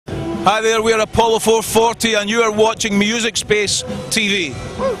Hi there, we're Apollo 440 and you are watching Music Space TV.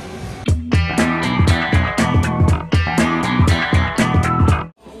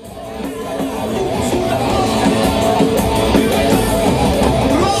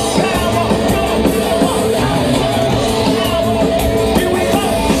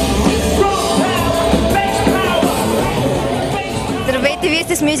 Здравейте, вие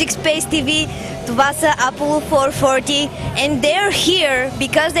сте с Music Space TV. Това са Apollo 440 and they're here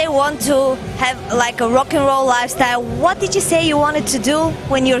because they want to have like a rock and roll lifestyle. What did you say you wanted to do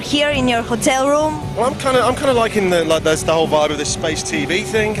when you're here in your hotel room? Well, I'm kind of liking the whole vibe of this space TV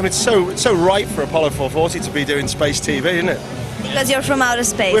thing. I mean, it's so right for Apollo 440 to be doing space TV, isn't it? Because you're from outer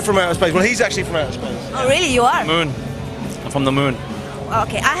space. We're from outer space. Well, he's actually from outer space. Oh, really? You are? Moon. I'm from the moon.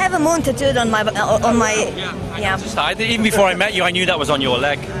 Okay, I have a moon tattooed on my Even before I met you, I knew that was on your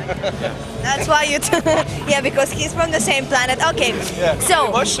leg. That's why you. Yeah, because he's from the same planet. Okay, Yeah.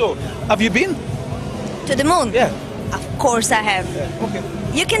 so Have you been? to the moon. Yeah. Of course I have. Yeah. Okay.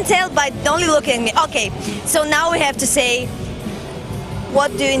 You can tell by only looking at me. Okay, so now we have to say, what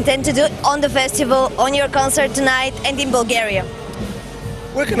do you intend to do on the festival, on your concert tonight, and in Bulgaria?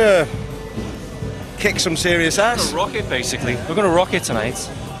 We're gonna kick some serious We're ass. gonna rock it, basically. We're gonna rock it tonight.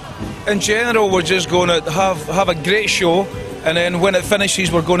 In general, we're just going to have a great show, and then when it finishes,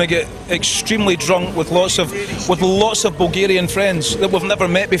 we're going to get extremely drunk with lots of Bulgarian friends that we've never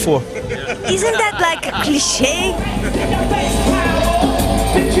met before. Isn't that like a cliche?